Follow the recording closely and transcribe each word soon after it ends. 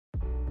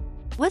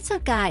What's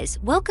up guys,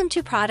 welcome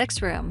to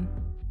Products Room.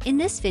 In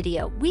this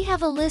video, we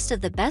have a list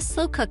of the best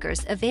slow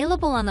cookers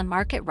available on the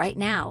market right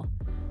now.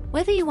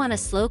 Whether you want a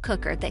slow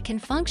cooker that can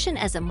function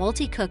as a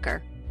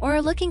multi-cooker or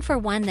are looking for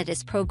one that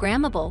is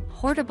programmable,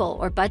 portable,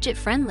 or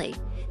budget-friendly,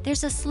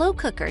 there's a slow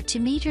cooker to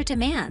meet your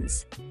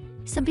demands.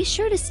 So be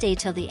sure to stay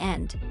till the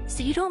end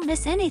so you don't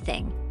miss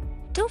anything.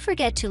 Don't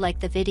forget to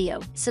like the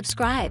video,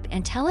 subscribe,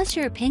 and tell us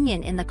your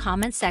opinion in the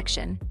comment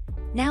section.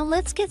 Now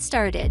let's get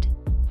started.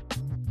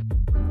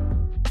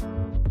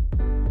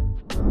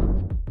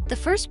 The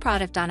first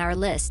product on our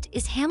list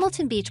is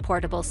Hamilton Beach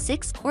Portable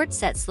 6-quart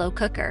set slow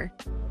cooker.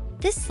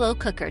 This slow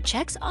cooker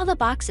checks all the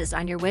boxes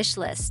on your wish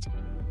list.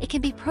 It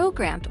can be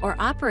programmed or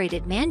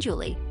operated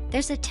manually.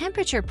 There's a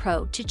temperature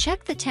probe to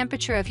check the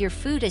temperature of your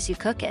food as you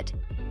cook it.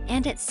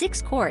 And at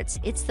 6 quarts,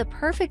 it's the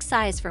perfect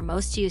size for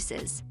most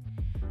uses.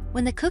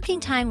 When the cooking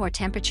time or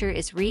temperature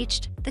is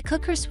reached, the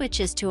cooker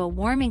switches to a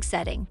warming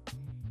setting.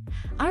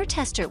 Our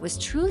tester was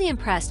truly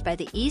impressed by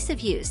the ease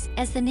of use.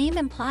 As the name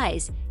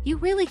implies, you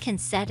really can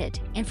set it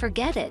and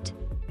forget it.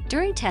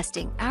 During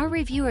testing, our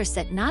reviewer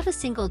said not a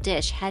single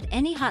dish had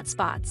any hot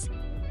spots.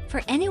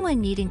 For anyone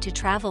needing to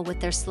travel with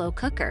their slow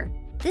cooker,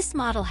 this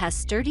model has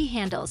sturdy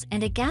handles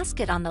and a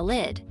gasket on the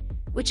lid,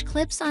 which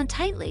clips on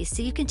tightly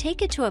so you can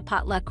take it to a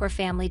potluck or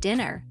family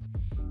dinner.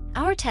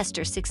 Our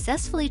tester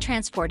successfully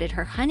transported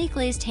her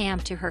honey-glazed ham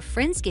to her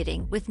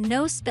Friendsgiving with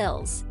no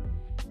spills.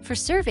 For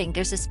serving,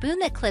 there's a spoon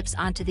that clips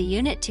onto the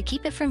unit to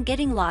keep it from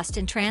getting lost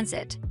in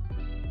transit.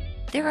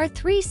 There are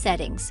 3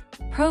 settings: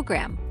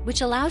 Program,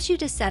 which allows you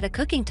to set a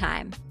cooking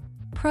time;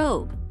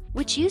 Probe,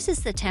 which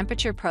uses the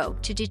temperature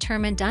probe to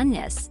determine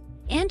doneness;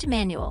 and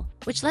Manual,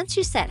 which lets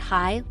you set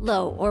high,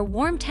 low, or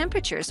warm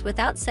temperatures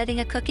without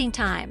setting a cooking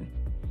time.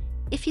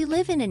 If you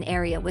live in an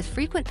area with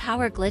frequent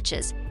power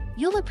glitches,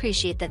 you'll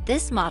appreciate that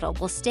this model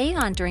will stay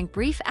on during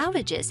brief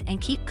outages and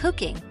keep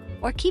cooking,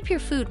 or keep your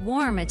food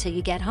warm until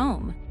you get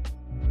home.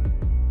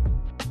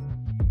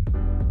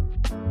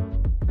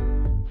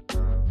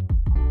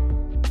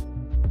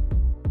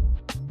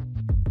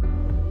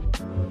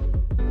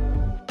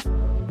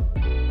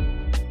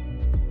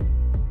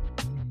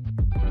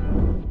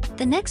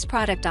 The next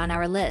product on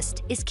our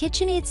list is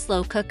KitchenAid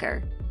Slow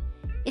Cooker.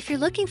 If you're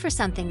looking for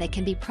something that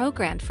can be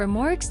programmed for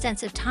more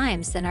extensive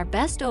times than our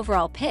best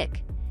overall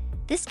pick,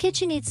 this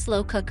KitchenAid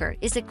Slow Cooker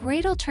is a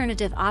great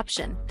alternative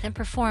option that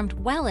performed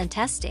well in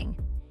testing.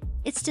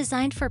 It's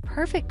designed for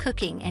perfect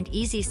cooking and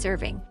easy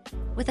serving,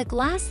 with a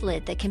glass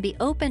lid that can be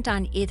opened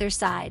on either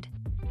side.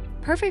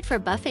 Perfect for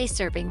buffet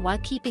serving while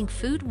keeping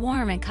food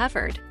warm and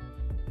covered.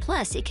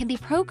 Plus, it can be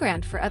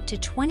programmed for up to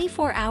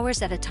 24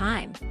 hours at a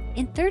time,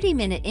 in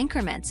 30-minute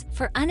increments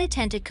for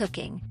unattended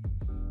cooking.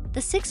 The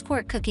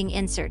 6-quart cooking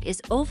insert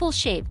is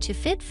oval-shaped to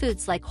fit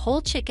foods like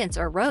whole chickens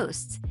or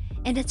roasts,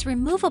 and it's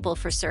removable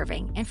for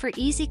serving and for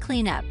easy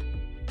cleanup.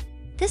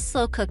 This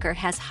slow cooker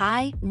has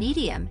high,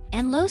 medium,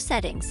 and low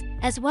settings,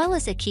 as well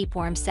as a keep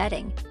warm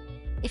setting.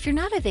 If you're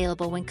not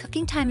available when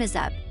cooking time is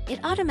up, it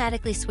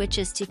automatically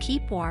switches to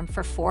keep warm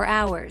for 4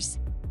 hours.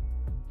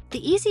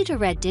 The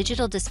easy-to-read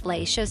digital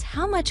display shows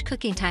how much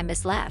cooking time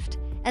is left,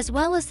 as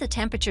well as the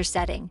temperature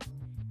setting.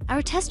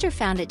 Our tester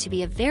found it to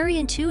be a very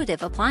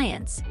intuitive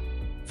appliance.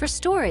 For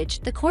storage,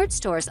 the cord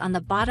stores on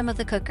the bottom of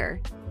the cooker.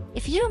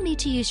 If you don't need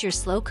to use your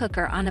slow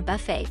cooker on a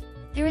buffet,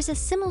 there is a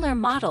similar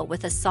model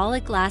with a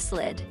solid glass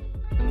lid.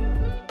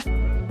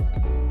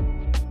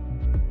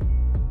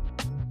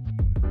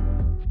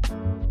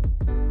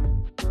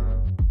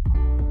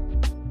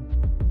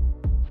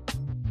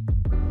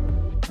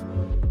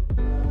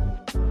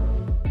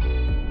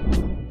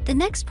 The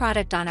next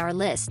product on our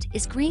list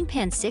is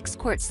GreenPan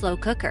 6-quart slow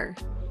cooker.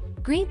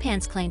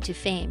 GreenPan's claim to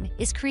fame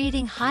is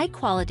creating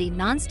high-quality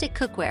non-stick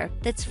cookware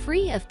that's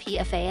free of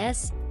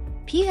PFAS,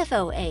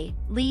 PFOA,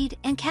 lead,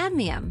 and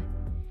cadmium.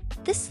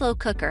 This slow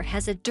cooker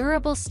has a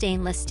durable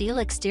stainless steel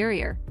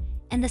exterior,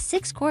 and the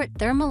 6-quart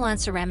Thermalon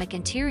ceramic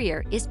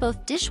interior is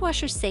both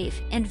dishwasher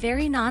safe and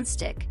very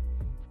non-stick.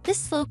 This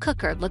slow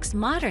cooker looks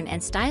modern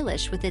and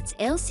stylish with its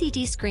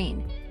LCD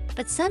screen,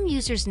 but some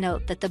users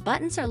note that the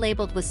buttons are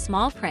labeled with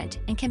small print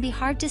and can be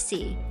hard to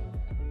see.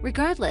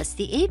 Regardless,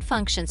 the 8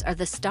 functions are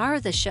the star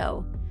of the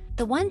show.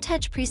 The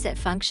one-touch preset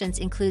functions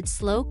include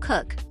slow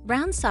cook,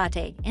 brown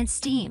saute, and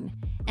steam,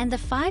 and the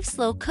 5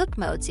 slow cook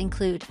modes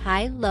include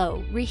high,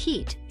 low,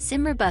 reheat,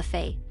 simmer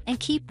buffet, and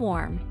keep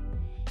warm.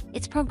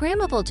 It's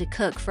programmable to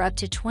cook for up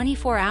to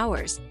 24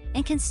 hours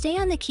and can stay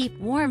on the keep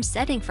warm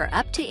setting for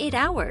up to 8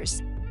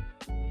 hours.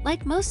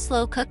 Like most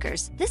slow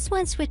cookers, this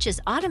one switches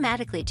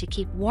automatically to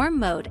keep warm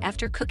mode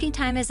after cooking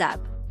time is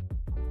up.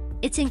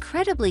 It's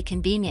incredibly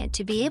convenient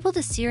to be able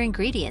to sear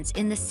ingredients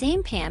in the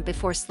same pan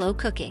before slow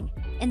cooking,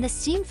 and the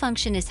steam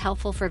function is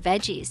helpful for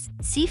veggies,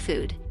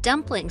 seafood,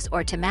 dumplings,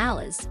 or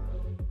tamales.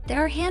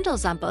 There are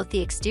handles on both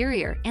the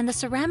exterior and the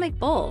ceramic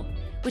bowl,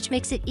 which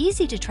makes it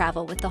easy to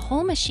travel with the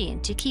whole machine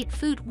to keep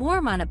food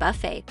warm on a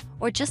buffet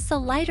or just the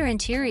lighter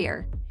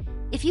interior.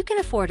 If you can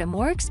afford a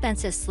more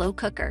expensive slow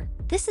cooker,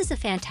 this is a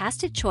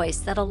fantastic choice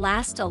that'll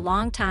last a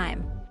long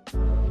time.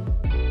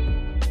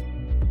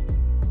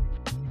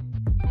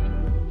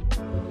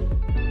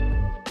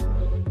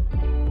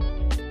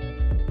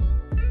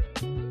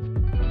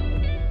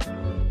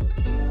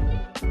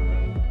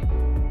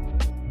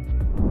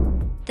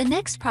 The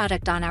next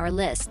product on our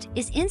list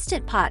is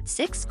Instant Pot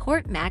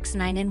 6-quart Max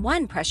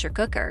 9-in-1 pressure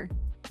cooker.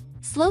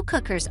 Slow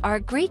cookers are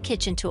a great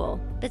kitchen tool,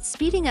 but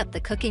speeding up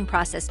the cooking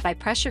process by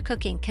pressure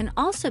cooking can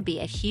also be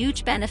a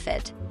huge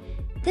benefit.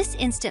 This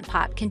Instant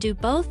Pot can do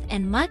both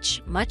and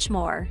much, much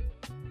more.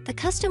 The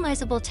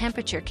customizable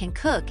temperature can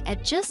cook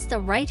at just the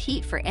right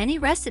heat for any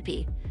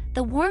recipe.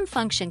 The warm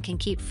function can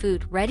keep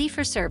food ready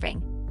for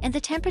serving, and the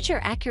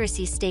temperature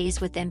accuracy stays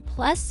within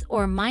plus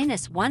or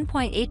minus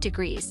 1.8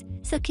 degrees,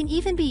 so it can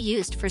even be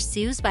used for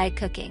sous-vide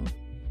cooking.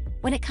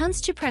 When it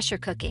comes to pressure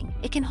cooking,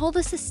 it can hold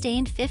a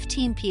sustained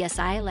 15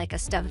 psi like a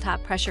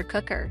stovetop pressure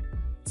cooker,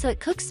 so it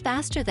cooks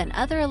faster than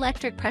other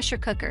electric pressure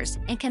cookers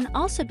and can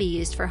also be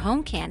used for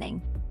home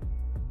canning.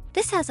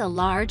 This has a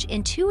large,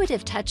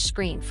 intuitive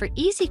touchscreen for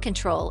easy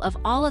control of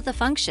all of the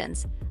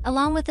functions,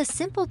 along with a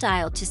simple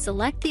dial to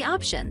select the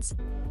options.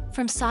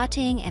 From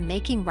sautéing and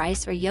making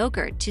rice or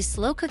yogurt to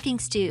slow-cooking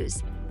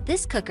stews,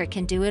 this cooker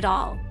can do it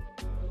all.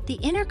 The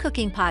inner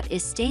cooking pot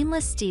is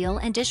stainless steel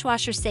and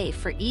dishwasher safe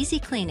for easy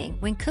cleaning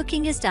when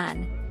cooking is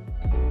done.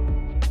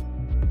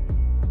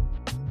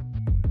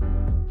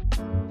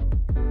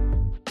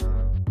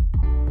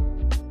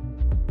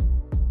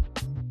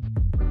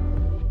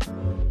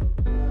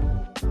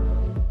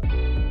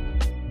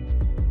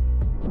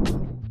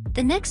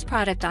 The next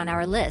product on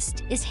our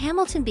list is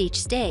Hamilton Beach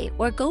Stay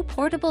or Go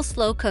Portable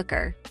Slow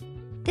Cooker.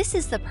 This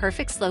is the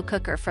perfect slow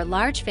cooker for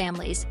large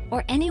families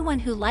or anyone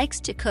who likes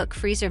to cook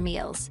freezer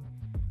meals.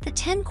 The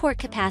 10-quart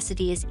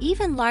capacity is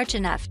even large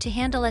enough to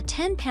handle a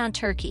 10-pound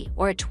turkey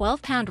or a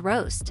 12-pound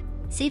roast,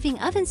 saving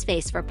oven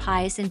space for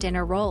pies and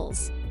dinner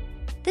rolls.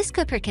 This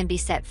cooker can be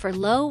set for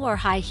low or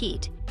high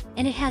heat,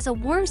 and it has a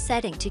warm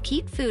setting to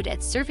keep food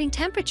at serving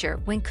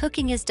temperature when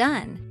cooking is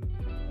done.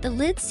 The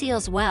lid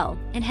seals well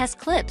and has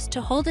clips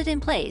to hold it in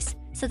place,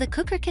 so the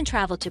cooker can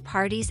travel to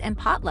parties and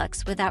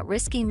potlucks without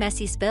risking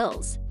messy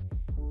spills.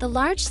 The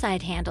large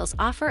side handles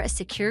offer a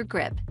secure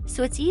grip,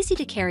 so it's easy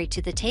to carry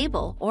to the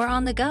table or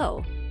on the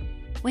go.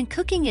 When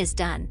cooking is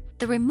done,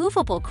 the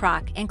removable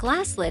crock and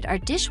glass lid are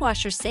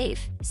dishwasher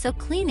safe, so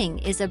cleaning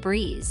is a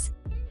breeze.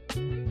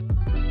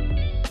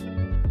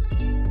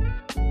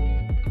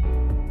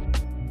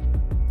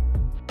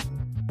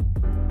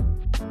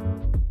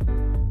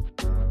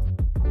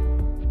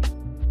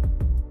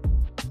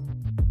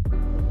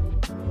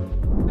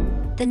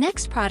 The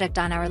next product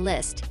on our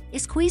list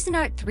is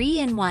Cuisinart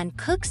 3-in-1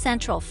 Cook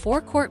Central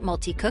 4-quart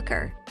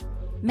multi-cooker.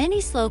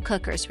 Many slow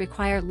cookers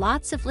require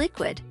lots of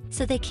liquid,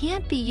 so they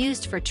can't be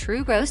used for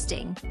true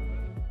roasting.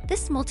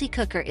 This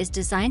multi-cooker is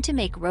designed to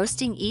make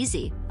roasting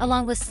easy,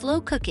 along with slow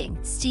cooking,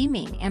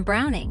 steaming, and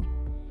browning.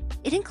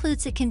 It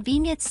includes a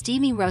convenient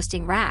steaming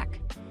roasting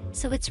rack,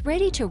 so it's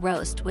ready to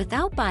roast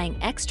without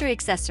buying extra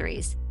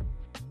accessories.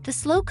 The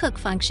slow cook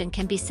function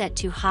can be set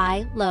to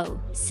high, low,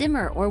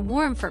 simmer, or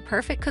warm for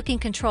perfect cooking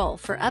control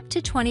for up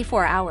to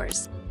 24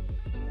 hours.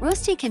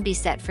 Roasting can be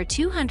set for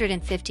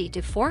 250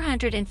 to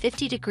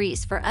 450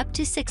 degrees for up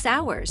to 6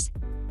 hours.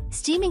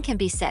 Steaming can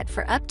be set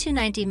for up to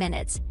 90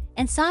 minutes,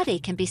 and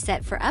sauté can be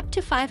set for up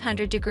to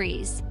 500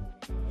 degrees.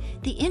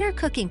 The inner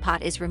cooking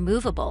pot is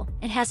removable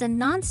and has a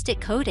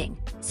non-stick coating,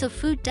 so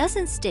food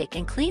doesn't stick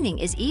and cleaning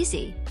is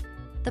easy.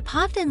 The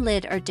pot and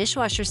lid are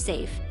dishwasher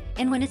safe,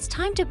 and when it's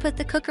time to put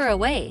the cooker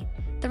away,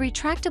 the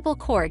retractable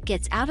cord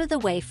gets out of the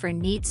way for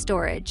neat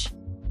storage.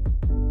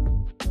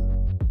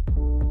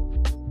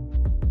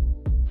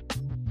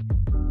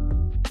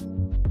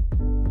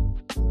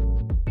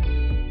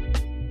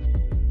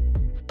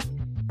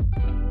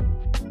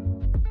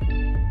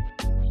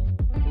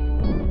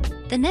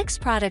 The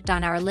next product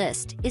on our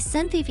list is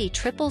Sunvivi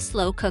Triple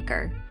Slow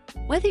Cooker.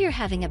 Whether you're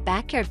having a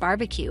backyard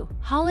barbecue,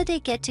 holiday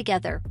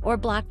get-together, or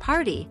block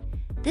party,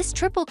 this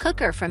triple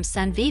cooker from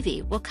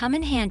Sunvivi will come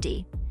in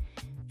handy.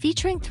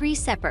 Featuring 3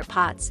 separate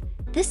pots,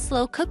 this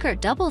slow cooker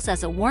doubles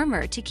as a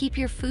warmer to keep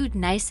your food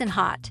nice and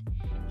hot.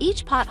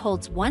 Each pot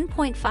holds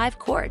 1.5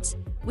 quarts,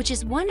 which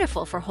is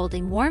wonderful for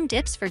holding warm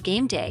dips for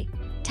game day,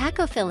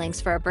 taco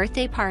fillings for a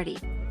birthday party,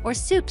 or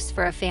soups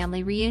for a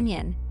family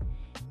reunion.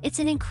 It's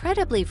an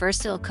incredibly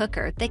versatile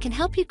cooker that can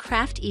help you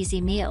craft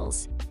easy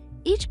meals.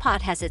 Each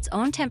pot has its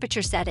own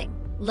temperature setting: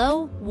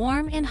 low,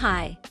 warm, and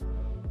high.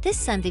 This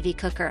Sunvivi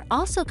cooker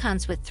also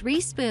comes with 3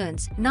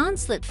 spoons,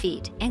 non-slip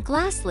feet, and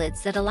glass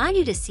lids that allow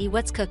you to see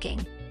what's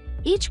cooking.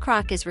 Each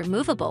crock is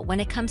removable when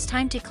it comes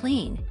time to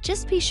clean.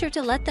 Just be sure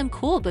to let them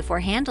cool before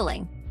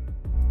handling.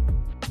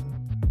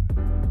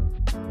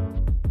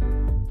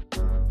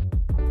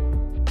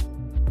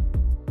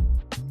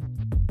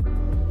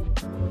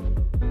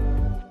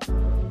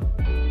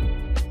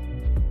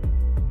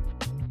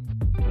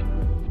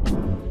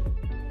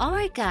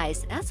 Alright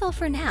guys, that's all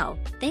for now.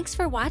 Thanks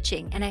for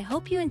watching, and I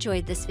hope you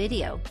enjoyed this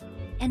video.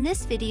 And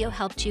this video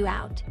helped you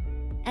out.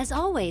 As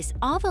always,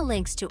 all the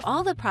links to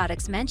all the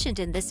products mentioned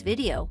in this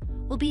video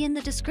will be in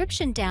the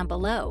description down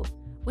below,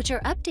 which are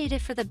updated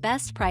for the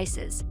best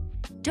prices.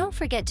 Don't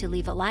forget to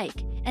leave a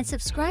like and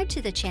subscribe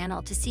to the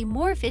channel to see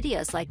more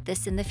videos like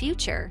this in the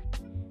future.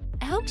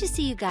 I hope to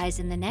see you guys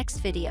in the next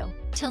video.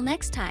 Till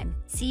next time,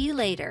 see you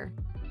later.